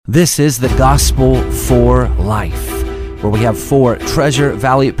This is the Gospel for Life, where we have 4 Treasure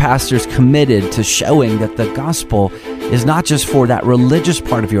Valley pastors committed to showing that the gospel is not just for that religious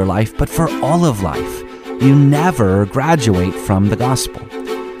part of your life, but for all of life. You never graduate from the gospel.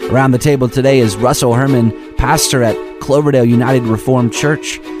 Around the table today is Russell Herman, pastor at Cloverdale United Reformed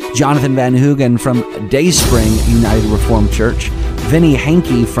Church, Jonathan Van Hoogen from Dayspring United Reformed Church, Vinny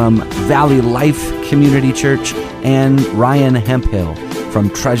Hankey from Valley Life Community Church, and Ryan Hemphill from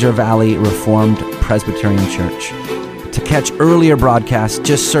Treasure Valley Reformed Presbyterian Church. To catch earlier broadcasts,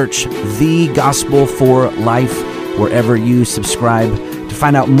 just search The Gospel for Life wherever you subscribe. To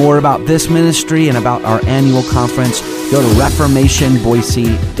find out more about this ministry and about our annual conference, go to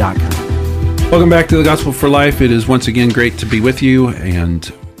reformationboise.com. Welcome back to The Gospel for Life. It is once again great to be with you, and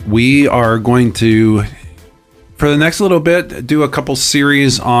we are going to, for the next little bit, do a couple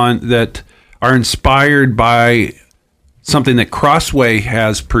series on that are inspired by something that Crossway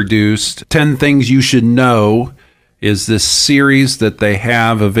has produced. 10 Things You Should Know is this series that they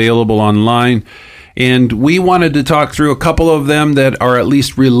have available online. And we wanted to talk through a couple of them that are at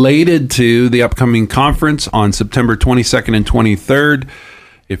least related to the upcoming conference on September 22nd and 23rd.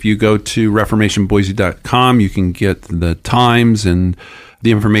 If you go to reformationboise.com, you can get the times and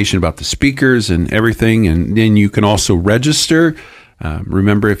the information about the speakers and everything. And then you can also register.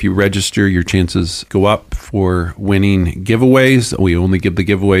 Remember, if you register, your chances go up for winning giveaways. We only give the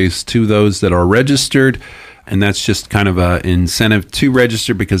giveaways to those that are registered. And that's just kind of an incentive to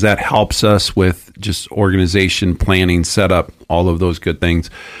register because that helps us with just organization, planning, setup, all of those good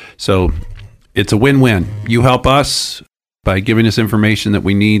things. So it's a win-win. You help us by giving us information that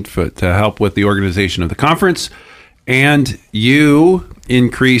we need to help with the organization of the conference, and you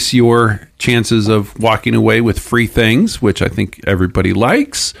increase your chances of walking away with free things, which I think everybody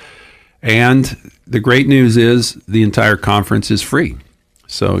likes. And the great news is the entire conference is free.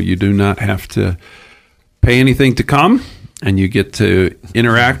 So you do not have to pay anything to come, and you get to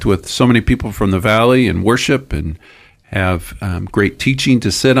interact with so many people from the Valley and worship and have great teaching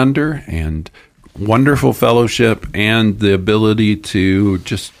to sit under and wonderful fellowship and the ability to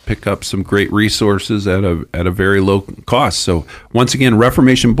just pick up some great resources at a very low cost. So once again,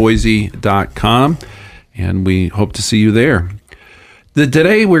 reformationboise.com, and we hope to see you there.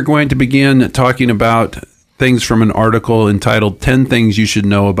 Today we're going to begin talking about things from an article entitled 10 Things You Should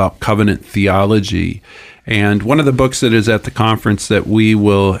Know About Covenant Theology. And one of the books that is at the conference that we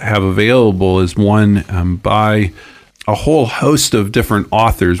will have available is one by a whole host of different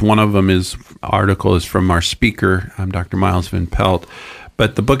authors. One of them article is from our speaker, Dr. Miles Van Pelt.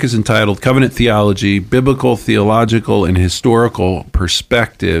 But the book is entitled Covenant Theology, Biblical, Theological, and Historical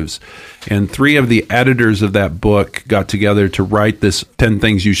Perspectives. And 3 of the editors of that book got together to write this 10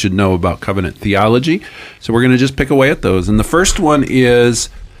 Things You Should Know About Covenant Theology. So we're going to just pick away at those. And the first one is,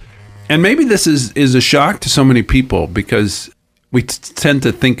 and maybe this is a shock to so many people because we tend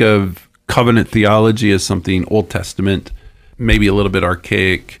to think of covenant theology as something Old Testament, maybe a little bit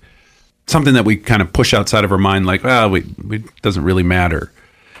archaic, something that we kind of push outside of our mind like, it doesn't really matter.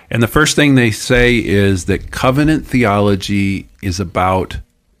 And the first thing they say is that covenant theology is about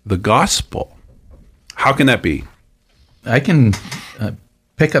the gospel. How can that be? I can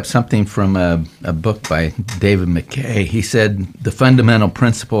pick up something from a book by David McKay. He said, the fundamental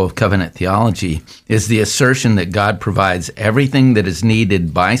principle of covenant theology is the assertion that God provides everything that is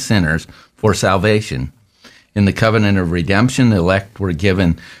needed by sinners for salvation. In the covenant of redemption, the elect were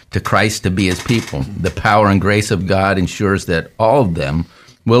given to Christ to be his people. The power and grace of God ensures that all of them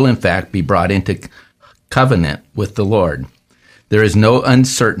will in fact be brought into covenant with the Lord. There is no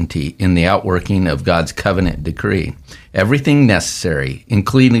uncertainty in the outworking of God's covenant decree. Everything necessary,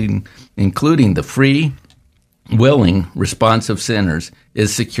 including the free, willing response of sinners,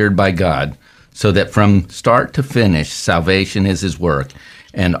 is secured by God, so that from start to finish, salvation is his work,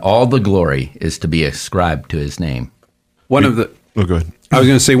 and all the glory is to be ascribed to his name. Go ahead. I was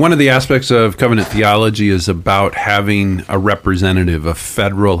going to say, one of the aspects of covenant theology is about having a representative, a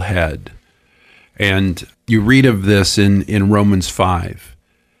federal head. And you read of this in Romans 5.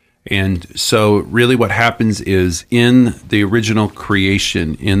 And so really what happens is in the original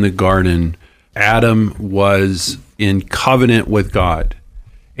creation in the garden, Adam was in covenant with God,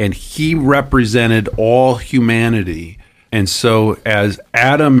 and he represented all humanity. And so as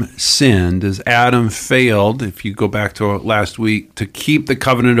Adam sinned, as Adam failed, if you go back to last week, to keep the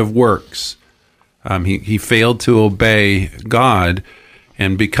covenant of works, he failed to obey God,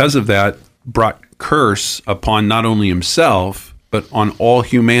 and because of that brought curse upon not only himself, but on all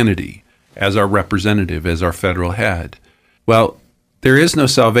humanity as our representative, as our federal head. Well, there is no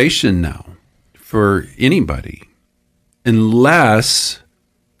salvation now for anybody unless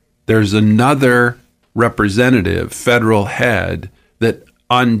there's another representative, federal head, that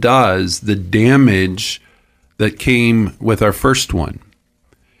undoes the damage that came with our first one.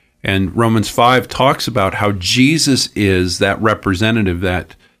 And Romans 5 talks about how Jesus is that representative,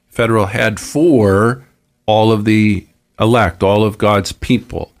 that federal head for all of the elect, all of God's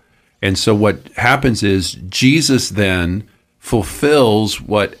people. And so what happens is Jesus then fulfills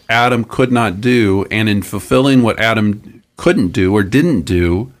what Adam could not do, and in fulfilling what Adam couldn't do or didn't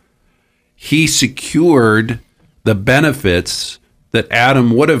do, he secured the benefits that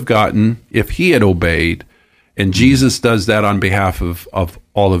Adam would have gotten if he had obeyed. And Jesus does that on behalf of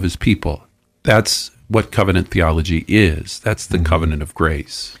all of his people. That's what covenant theology is. That's the covenant of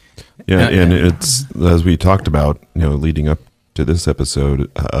grace. Yeah, and it's, as we talked about, leading up to this episode,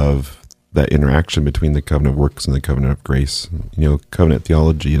 of that interaction between the covenant of works and the covenant of grace. Covenant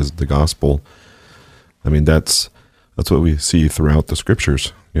theology is the gospel. I mean, that's what we see throughout the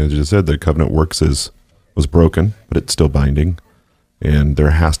scriptures. As you said, the covenant works was broken, but it's still binding, and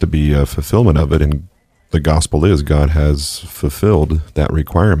there has to be a fulfillment of it. And the gospel is God has fulfilled that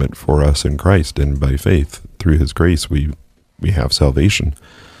requirement for us in Christ, and by faith through His grace, we have salvation.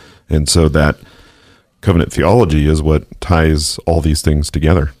 And so that covenant theology is what ties all these things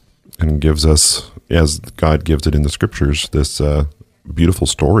together and gives us, as God gives it in the scriptures, this beautiful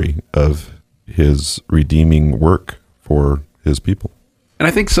story of His redeeming work for His people. And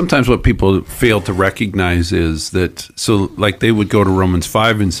I think sometimes what people fail to recognize is that, so like they would go to Romans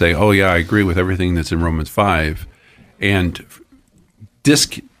 5 and say, oh yeah, I agree with everything that's in Romans 5, and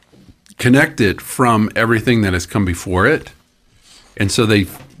disconnect it from everything that has come before it. And so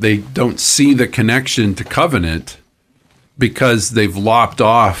they don't see the connection to covenant because they've lopped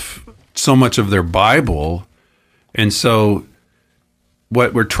off so much of their Bible. And so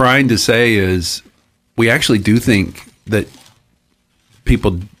what we're trying to say is we actually do think that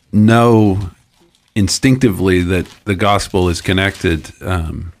people know instinctively that the gospel is connected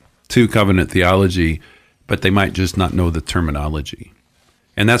to covenant theology, but they might just not know the terminology.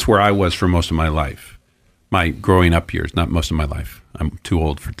 And that's where I was for most of my life, my growing up years, not most of my life. I'm too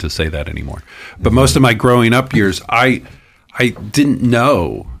old to say that anymore. But most of my growing up years, I didn't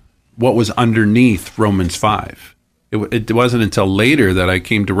know what was underneath Romans 5. It wasn't until later that I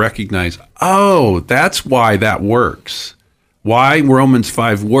came to recognize, oh, that's why that works. Why Romans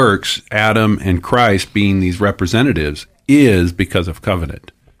 5 works, Adam and Christ being these representatives, is because of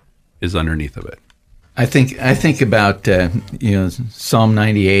covenant, is underneath of it. I think about Psalm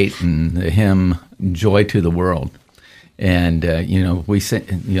 98 and the hymn "Joy to the World," and we say,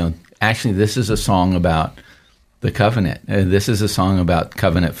 actually this is a song about the covenant. This is a song about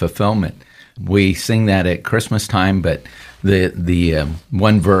covenant fulfillment. We sing that at Christmas time, but the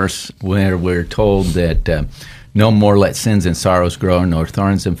one verse where we're told that. No more let sins and sorrows grow, nor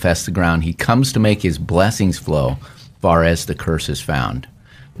thorns infest the ground. He comes to make His blessings flow, far as the curse is found.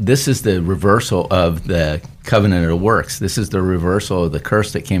 This is the reversal of the covenant of works. This is the reversal of the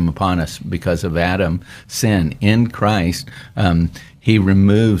curse that came upon us because of Adam's sin. In Christ, He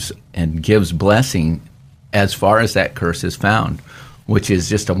removes and gives blessing as far as that curse is found, which is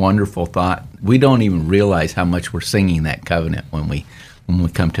just a wonderful thought. We don't even realize how much we're singing that covenant when we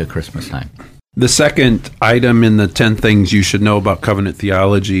come to Christmas time. The second item in the 10 things you should know about covenant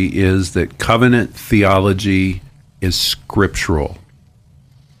theology is that covenant theology is scriptural.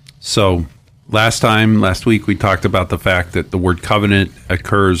 So last week, we talked about the fact that the word covenant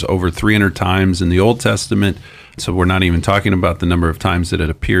occurs over 300 times in the Old Testament. So we're not even talking about the number of times that it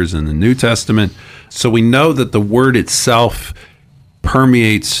appears in the New Testament. So we know that the word itself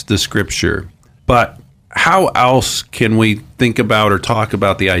permeates the scripture. But how else can we think about or talk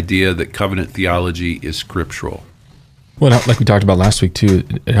about the idea that covenant theology is scriptural? Well, like we talked about last week too,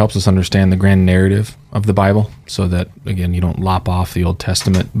 it helps us understand the grand narrative of the Bible so that, again, you don't lop off the Old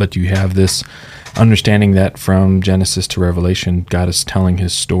Testament, but you have this understanding that from Genesis to Revelation, God is telling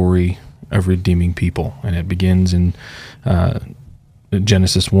His story of redeeming people. And it begins in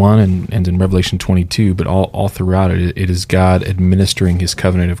Genesis 1 and ends in Revelation 22, but all throughout it is God administering His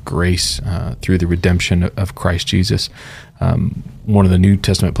covenant of grace through the redemption of Christ Jesus. One of the New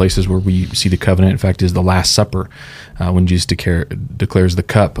Testament places where we see the covenant, in fact, is the Last Supper, when Jesus declares the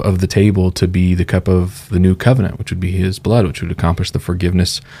cup of the table to be the cup of the new covenant, which would be His blood, which would accomplish the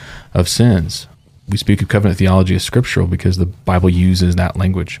forgiveness of sins. We speak of covenant theology as scriptural because the Bible uses that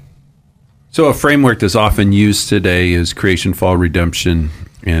language. So a framework that's often used today is creation, fall, redemption,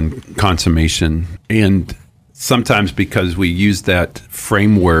 and consummation. And sometimes because we use that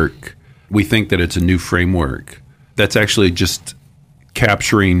framework, we think that it's a new framework. That's actually just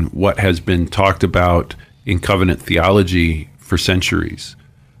capturing what has been talked about in covenant theology for centuries.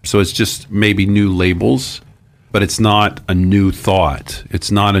 So it's just maybe new labels, but it's not a new thought.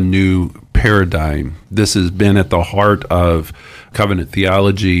 It's not a new paradigm. This has been at the heart of covenant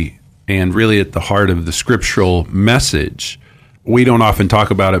theology and really at the heart of the scriptural message. We don't often talk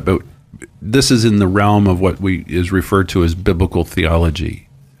about it, but this is in the realm of what is referred to as biblical theology.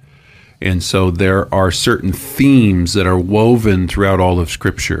 And so there are certain themes that are woven throughout all of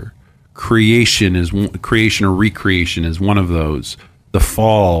Scripture. Creation or recreation is one of those. The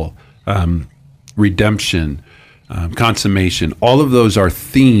fall, redemption, consummation. All of those are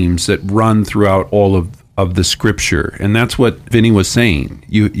themes that run throughout all of the Scripture. And that's what Vinny was saying.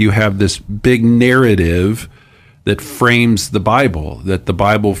 You have this big narrative that frames the Bible, that the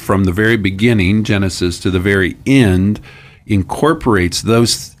Bible from the very beginning, Genesis, to the very end, incorporates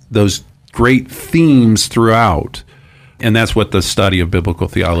those great themes throughout. And that's what the study of biblical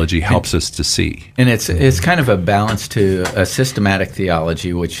theology helps us to see. And it's kind of a balance to a systematic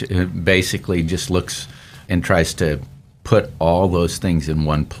theology, which basically just looks and tries to put all those things in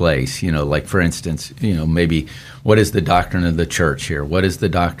one place. Like, for instance, maybe what is the doctrine of the church here? What is the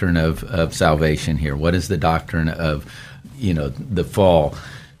doctrine of salvation here? What is the doctrine of, the fall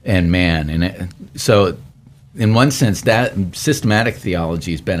and man? And so in one sense, that systematic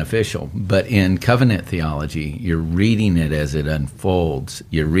theology is beneficial. But in covenant theology, you're reading it as it unfolds.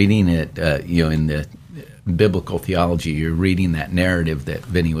 You're reading it, in the biblical theology, you're reading that narrative that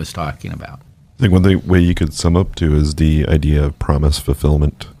Vinny was talking about. I think one way you could sum up to is the idea of promise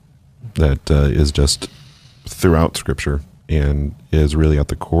fulfillment that is just throughout Scripture and is really at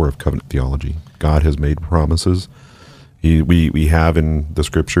the core of covenant theology. God has made promises. We have in the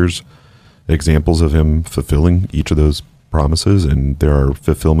Scriptures examples of Him fulfilling each of those promises, and there are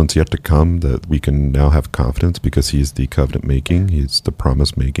fulfillments yet to come that we can now have confidence because He's the covenant making, He's the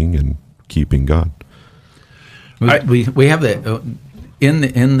promise making and keeping God. We have that in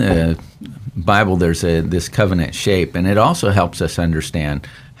the Bible. There's this covenant shape, and it also helps us understand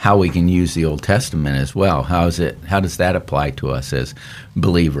how we can use the Old Testament as well. How does that apply to us as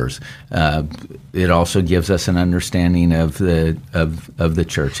believers? It also gives us an understanding of the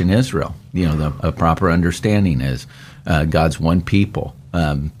church in Israel. A proper understanding is God's one people.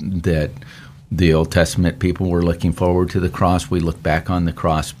 That the Old Testament people were looking forward to the cross. We look back on the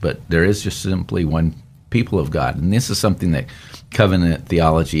cross, but there is just simply one people of God, and this is something that covenant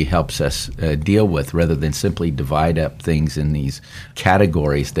theology helps us deal with, rather than simply divide up things in these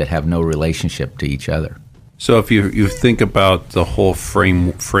categories that have no relationship to each other. So if you think about the whole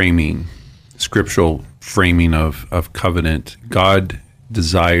framing, scriptural framing of covenant, God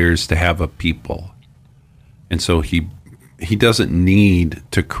desires to have a people. And so he doesn't need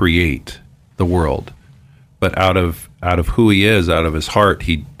to create the world, but out of who he is, out of his heart,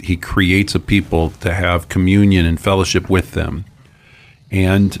 he creates a people to have communion and fellowship with them.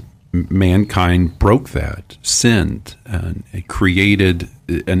 And mankind broke that, sinned, and it created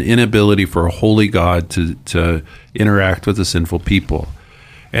an inability for a holy God to interact with a sinful people.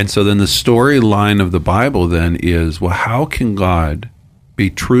 And so then the storyline of the Bible then is, well, how can God be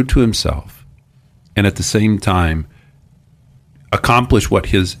true to himself and at the same time accomplish what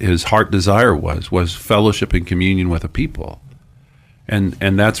his heart desire was fellowship and communion with a people? And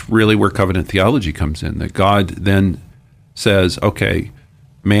that's really where covenant theology comes in, that God then says, okay,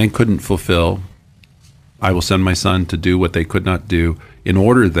 man couldn't fulfill, I will send my son to do what they could not do, in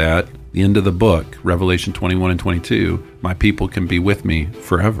order that, the end of the book, Revelation 21 and 22, my people can be with me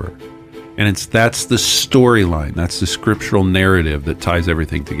forever. And that's the storyline, that's the scriptural narrative that ties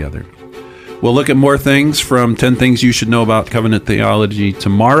everything together. We'll look at more things from 10 Things You Should Know About Covenant Theology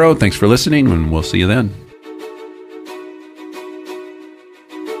tomorrow. Thanks for listening, and we'll see you then.